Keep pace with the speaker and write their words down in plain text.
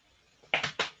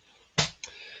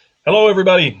Hello,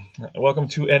 everybody. Welcome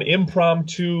to an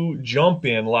impromptu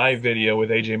jump-in live video with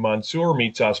AJ Mansour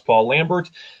meets us, Paul Lambert.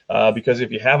 Because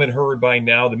if you haven't heard by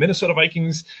now, the Minnesota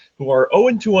Vikings, who are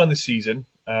 0-2 on the season,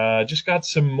 just got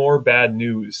some more bad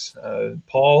news.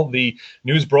 Paul, the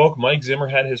news broke. Mike Zimmer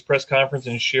had his press conference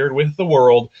and shared with the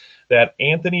world that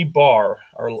Anthony Barr,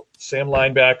 our Sam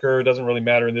linebacker, doesn't really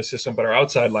matter in this system, but our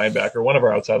outside linebacker, one of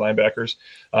our outside linebackers,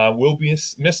 will be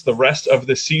missed the rest of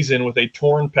the season with a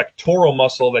torn pectoral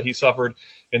muscle that he suffered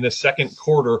in the second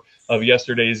quarter of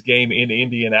yesterday's game in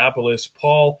Indianapolis.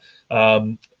 Paul,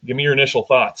 give me your initial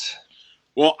thoughts.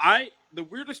 Well, the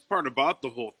weirdest part about the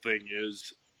whole thing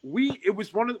is we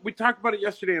talked about it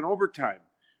yesterday in overtime.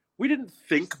 We didn't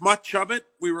think much of it.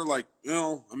 We were like,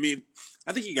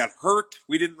 I think he got hurt.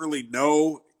 We didn't really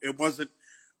know.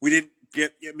 We didn't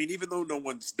get, even though no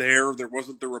one's there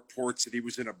wasn't the reports that he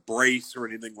was in a brace or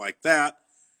anything like that.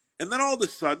 And then all of a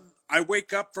sudden, I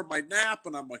wake up from my nap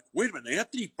and I'm like, wait a minute,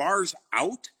 Anthony Barr's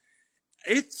out?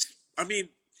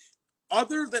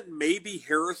 Other than maybe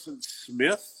Harrison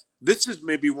Smith, this is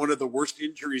maybe one of the worst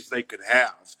injuries they could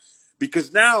have.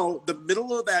 Because now the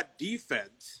middle of that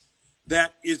defense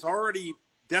that is already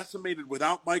decimated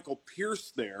without Michael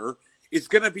Pierce there is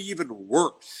going to be even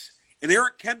worse. And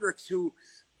Eric Kendricks, who,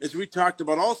 as we talked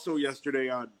about also yesterday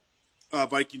on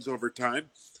Vikings Overtime,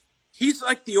 he's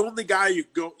like the only guy you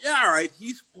go, yeah, all right,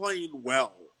 he's playing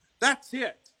well. That's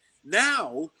it.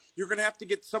 Now you're going to have to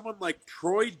get someone like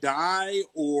Troy Dye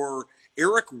or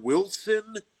Eric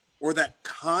Wilson or that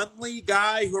Conley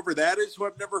guy, whoever that is, who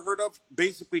I've never heard of,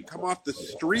 basically come off the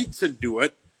streets and do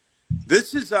it.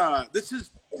 This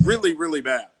is really, really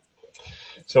bad.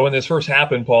 So when this first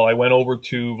happened, Paul, I went over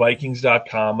to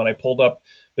Vikings.com and I pulled up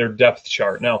their depth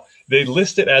chart. Now, they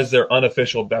list it as their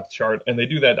unofficial depth chart, and they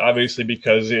do that obviously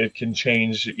because it can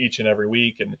change each and every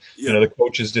week, and the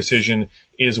coach's decision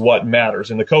is what matters.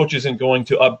 And the coach isn't going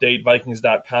to update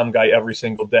Vikings.com guy every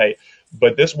single day.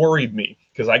 But this worried me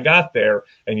because I got there,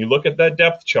 and you look at that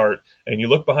depth chart, and you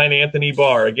look behind Anthony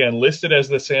Barr, again, listed as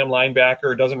the Sam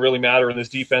linebacker. It doesn't really matter in this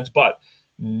defense, but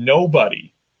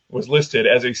nobody was listed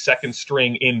as a second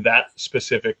string in that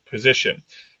specific position.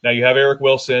 Now you have Eric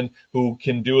Wilson, who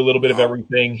can do a little bit of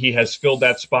everything. He has filled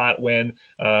that spot when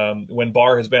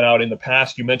Barr has been out in the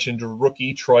past. You mentioned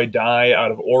rookie Troy Dye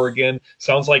out of Oregon.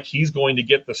 Sounds like he's going to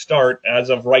get the start as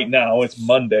of right now. It's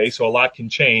Monday, so a lot can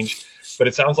change. But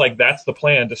it sounds like that's the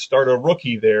plan, to start a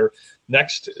rookie there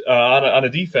next on a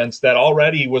defense that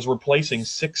already was replacing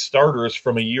 6 starters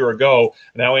from a year ago.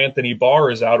 Now Anthony Barr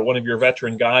is out, one of your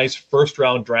veteran guys,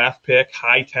 first-round draft pick,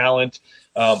 high talent.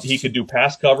 He could do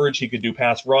pass coverage. He could do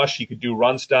pass rush. He could do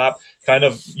run stop. Kind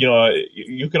of,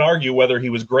 you can argue whether he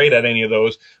was great at any of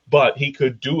those, but he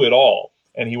could do it all.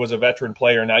 And he was a veteran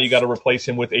player. Now you got to replace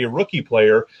him with a rookie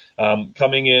player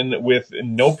coming in with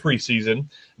no preseason,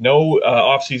 no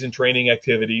off-season training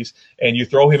activities, and you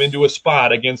throw him into a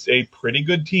spot against a pretty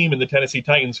good team in the Tennessee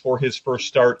Titans for his first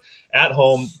start at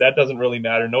home. That doesn't really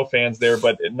matter. No fans there,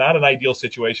 but not an ideal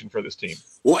situation for this team.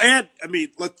 Well, and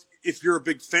if you're a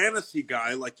big fantasy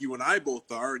guy like you and I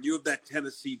both are, and you have that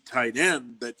Tennessee tight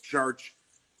end that Charge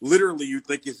literally you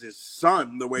think is his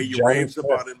son, the way you raves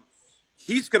about him,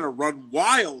 he's going to run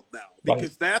wild now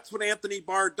because that's what Anthony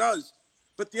Barr does.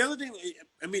 But the other thing,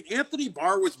 Anthony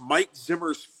Barr was Mike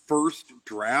Zimmer's first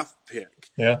draft pick.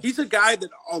 Yeah. He's a guy that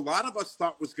a lot of us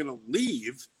thought was going to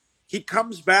leave. He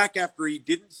comes back after he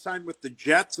didn't sign with the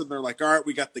Jets, and they're like, all right,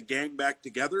 we got the gang back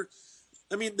together.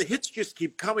 The hits just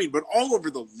keep coming, but all over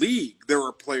the league, there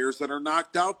are players that are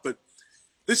knocked out. But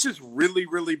this is really,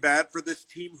 really bad for this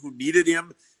team who needed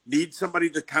him, needs somebody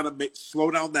to kind of slow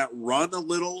down that run a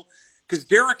little. Because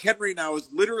Derrick Henry now is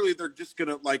literally, they're just going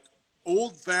to, like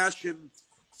old-fashioned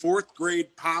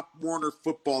fourth-grade Pop Warner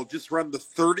football, just run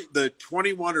the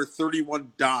 21 or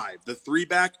 31 dive, the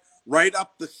three-back right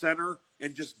up the center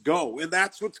and just go. And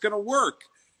that's what's going to work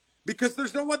because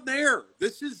there's no one there.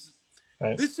 This is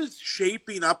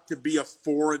shaping up to be a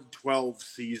 4-12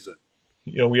 season.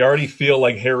 We already feel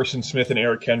like Harrison Smith and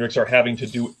Eric Kendricks are having to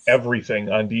do everything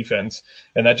on defense,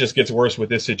 and that just gets worse with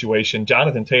this situation.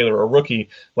 Jonathan Taylor, a rookie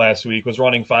last week, was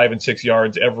running 5 and 6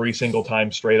 yards every single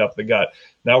time straight up the gut.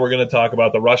 Now we're going to talk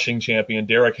about the rushing champion,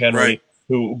 Derrick Henry,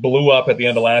 who blew up at the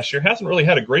end of last year. Hasn't really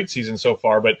had a great season so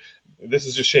far, but this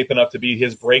is just shaping up to be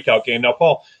his breakout game. Now,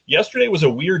 Paul, yesterday was a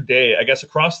weird day, I guess,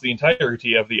 across the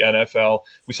entirety of the NFL.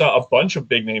 We saw a bunch of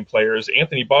big-name players.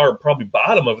 Anthony Barr, probably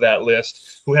bottom of that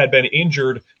list, who had been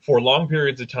injured for long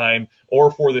periods of time or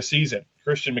for the season.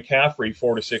 Christian McCaffrey,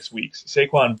 4 to 6 weeks.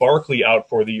 Saquon Barkley out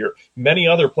for the year. Many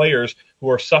other players who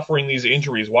are suffering these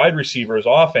injuries, wide receivers,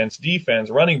 offense,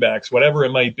 defense, running backs, whatever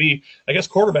it might be. I guess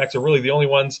quarterbacks are really the only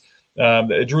ones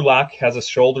Drew Lock has a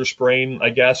shoulder sprain, I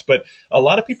guess, but a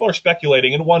lot of people are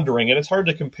speculating and wondering, and it's hard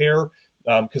to compare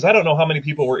because I don't know how many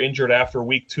people were injured after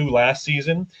week 2 last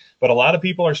season, but a lot of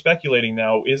people are speculating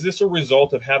now, is this a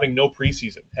result of having no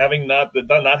preseason, having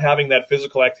not having that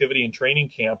physical activity in training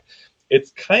camp?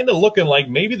 It's kind of looking like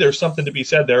maybe there's something to be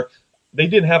said there. They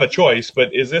didn't have a choice,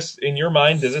 but is this, in your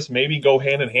mind, does this maybe go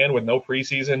hand in hand with no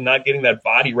preseason, not getting that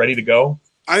body ready to go?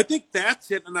 I think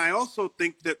that's it. And I also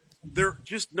think that there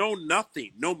just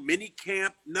nothing, no mini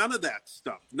camp, none of that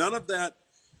stuff. None of that.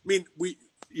 I mean,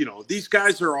 these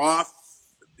guys are off,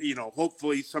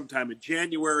 hopefully sometime in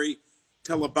January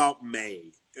till about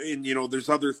May. And, there's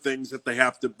other things that they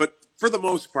have to, but for the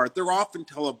most part, they're off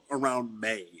until around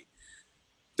May.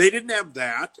 They didn't have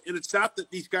that, and it's not that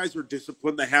these guys are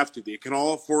disciplined. They have to. They can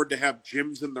all afford to have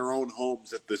gyms in their own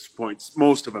homes at this point.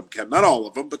 Most of them can. Not all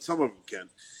of them, but some of them can.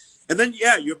 And then, you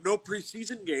have no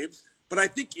preseason games. But I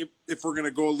think if we're going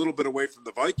to go a little bit away from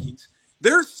the Vikings,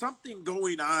 there's something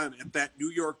going on at that New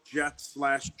York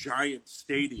Jets/Giants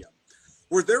stadium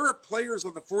where there are players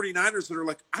on the 49ers that are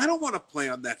like, I don't want to play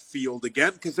on that field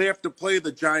again because they have to play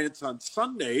the Giants on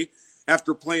Sunday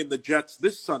after playing the Jets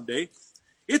this Sunday.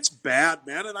 It's bad,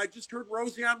 man. And I just heard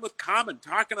Rosie on with Common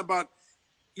talking about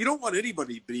you don't want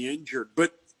anybody to be injured,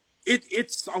 but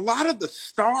it's a lot of the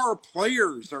star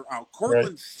players are out.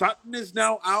 Cortland Sutton is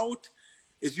now out.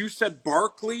 As you said,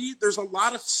 Barkley, there's a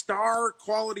lot of star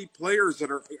quality players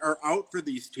that are out for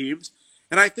these teams.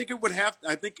 And I think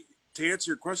to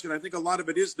answer your question, I think a lot of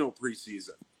it is no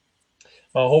preseason.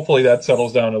 Hopefully that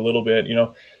settles down a little bit.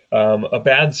 A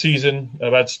bad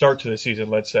start to the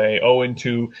season, let's say,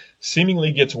 0-2,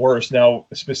 seemingly gets worse. Now,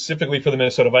 specifically for the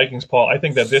Minnesota Vikings, Paul, I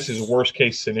think that this is worst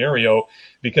case scenario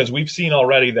because we've seen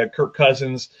already that Kirk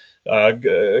Cousins,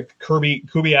 Kubiak,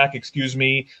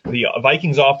 the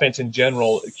Vikings offense in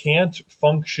general can't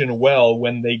function well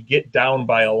when they get down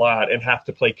by a lot and have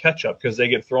to play catch up because they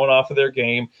get thrown off of their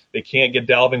game. They can't get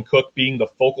Dalvin Cook being the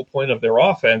focal point of their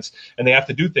offense, and they have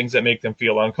to do things that make them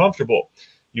feel uncomfortable.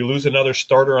 You lose another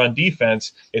starter on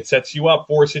defense, it sets you up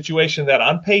for a situation that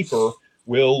on paper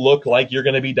will look like you're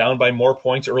going to be down by more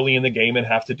points early in the game and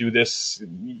have to do this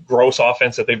gross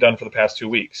offense that they've done for the past 2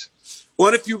 weeks.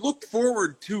 Well, if you look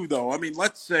forward to, though, I mean,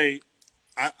 let's say,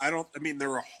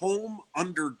 they're a home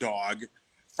underdog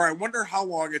for I wonder how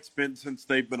long it's been since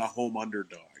they've been a home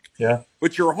underdog. Yeah.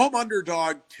 But you're a home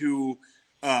underdog to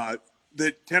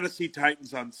the Tennessee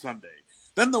Titans on Sunday.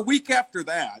 Then the week after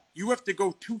that, you have to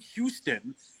go to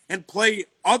Houston and play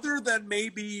other than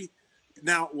maybe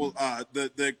now,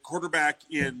 the quarterback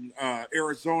in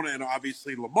Arizona and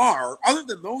obviously Lamar, other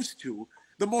than those two,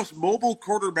 the most mobile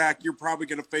quarterback you're probably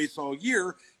going to face all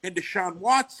year, and Deshaun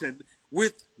Watson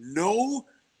with no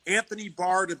Anthony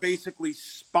Barr to basically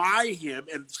spy him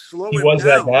and slow him down. He was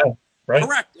that guy, right?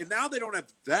 Correct. And now they don't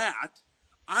have that.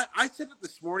 I said it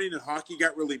this morning and hockey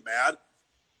got really mad.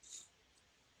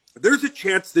 There's a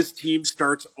chance this team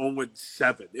starts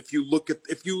 0-7. If you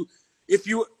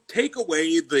take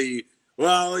away they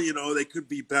could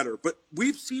be better. But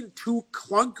we've seen 2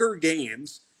 clunker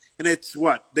games. And it's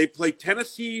they play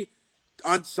Tennessee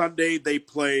on Sunday, they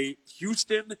play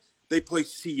Houston, they play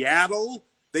Seattle,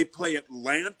 they play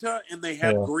Atlanta, and they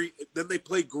have then they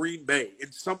play Green Bay in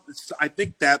I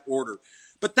think that order.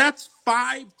 But that's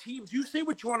 5 teams. You say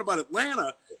what you want about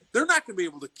Atlanta, they're not going to be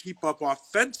able to keep up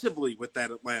offensively with that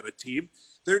Atlanta team.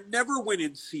 They're never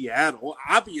winning Seattle.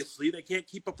 Obviously, they can't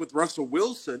keep up with Russell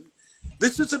Wilson.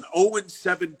 This is an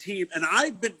 0-7 team, and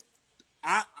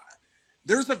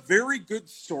there's a very good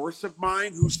source of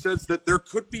mine who says that there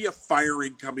could be a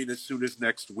firing coming as soon as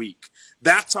next week.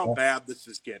 That's how bad this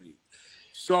is getting.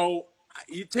 So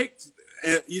you take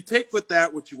with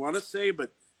that what you want to say,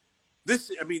 but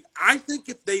I think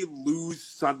if they lose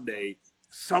Sunday,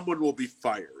 someone will be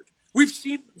fired. We've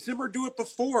seen Zimmer do it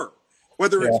before,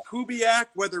 whether it's Kubiak,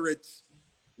 whether it's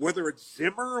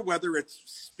Zimmer, whether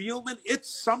it's Spielman,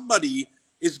 it's somebody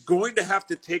is going to have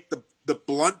to take the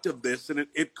blunt of this, and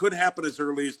it could happen as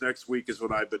early as next week is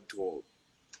what I've been told.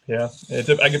 Yeah,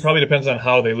 it probably depends on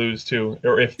how they lose, too,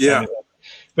 or if. Yeah.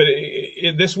 But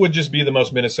this would just be the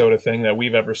most Minnesota thing that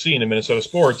we've ever seen in Minnesota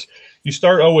sports. You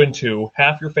start 0-2,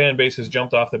 half your fan base has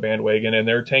jumped off the bandwagon, and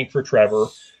they're tanked for Trevor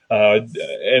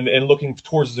and looking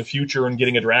towards the future and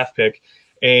getting a draft pick.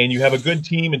 And you have a good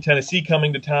team in Tennessee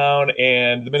coming to town,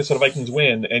 and the Minnesota Vikings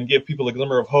win and give people a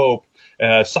glimmer of hope,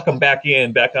 suck them back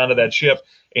onto that ship,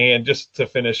 and just to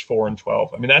finish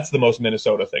 4-12. I mean, that's the most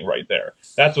Minnesota thing right there.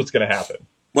 That's what's going to happen.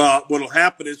 Well, what'll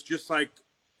happen is just like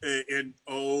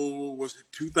was it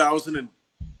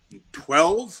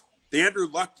 2012? The Andrew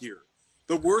Luck year.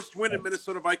 The worst win in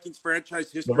Minnesota Vikings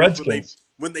franchise history The Redskins.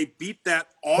 when they beat that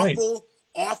Right.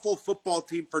 awful football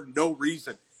team for no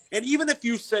reason. And even if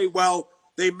you say, well,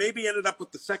 they maybe ended up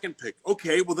with the second pick.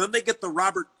 Okay, well then they get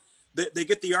they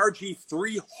get the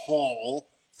RG3 haul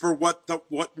for what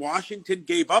Washington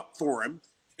gave up for him,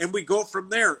 and we go from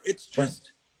there. It's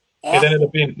just awful. It ended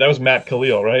up being, that was Matt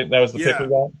Khalil, right? That was the pick we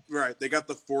got? Right. They got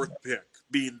the 4th pick,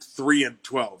 being 3 and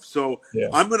 12. So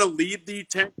I'm going to lead the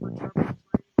tank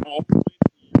all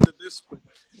to this, but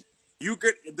you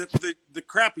get the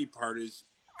crappy part is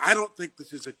I don't think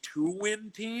this is a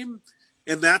 2-win team,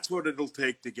 and that's what it'll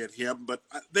take to get him. But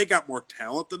they got more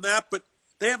talent than that, but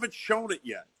they haven't shown it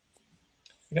yet.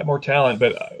 They got more talent,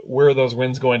 but where are those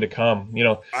wins going to come? You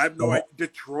know, I have no idea.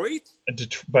 Detroit,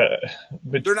 but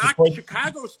they're not. Detroit,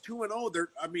 Chicago's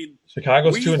 2-0.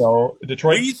 Chicago's 2-0.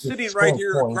 Detroit, Lee's sitting right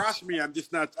here across from me. I'm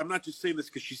not just saying this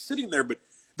because she's sitting there, but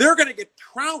they're going to get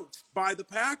trounced by the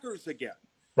Packers again.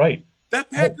 Right. That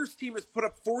Packers team has put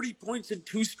up 40 points in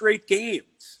 2 straight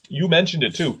games. You mentioned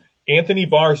it too. Anthony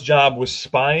Barr's job was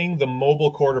spying the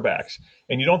mobile quarterbacks,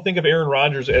 and you don't think of Aaron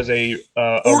Rodgers as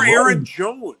Aaron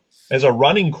Jones as a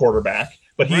running quarterback,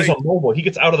 but he's a mobile. He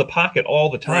gets out of the pocket all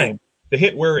the time. Right. The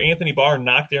hit where Anthony Barr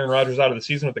knocked Aaron Rodgers out of the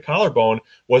season with the collarbone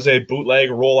was a bootleg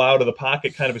roll out of the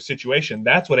pocket kind of a situation.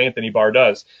 That's what Anthony Barr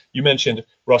does. You mentioned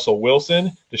Russell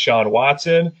Wilson, Deshaun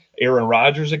Watson, Aaron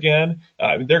Rodgers again.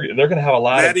 They're going to have a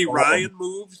lot Matty Ryan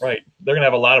moves. Right. They're going to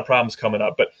have a lot of problems coming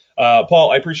up. But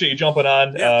Paul, I appreciate you jumping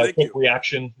on. Quick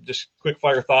reaction, just quick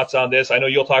fire thoughts on this. I know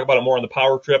you'll talk about it more on the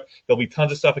Power Trip. There'll be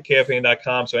tons of stuff at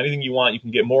KFAN.com. So anything you want, you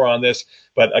can get more on this.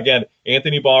 But again,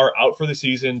 Anthony Barr out for the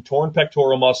season, torn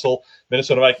pectoral muscle.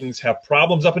 Minnesota Vikings have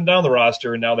problems up and down the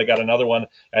roster, and now they got another one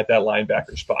at that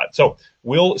linebacker spot. So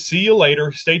we'll see you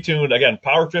later. Stay tuned. Again,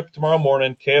 Power Trip tomorrow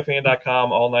morning,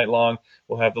 KFAN.com all night long.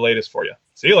 We'll have the latest for you.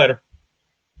 See you later.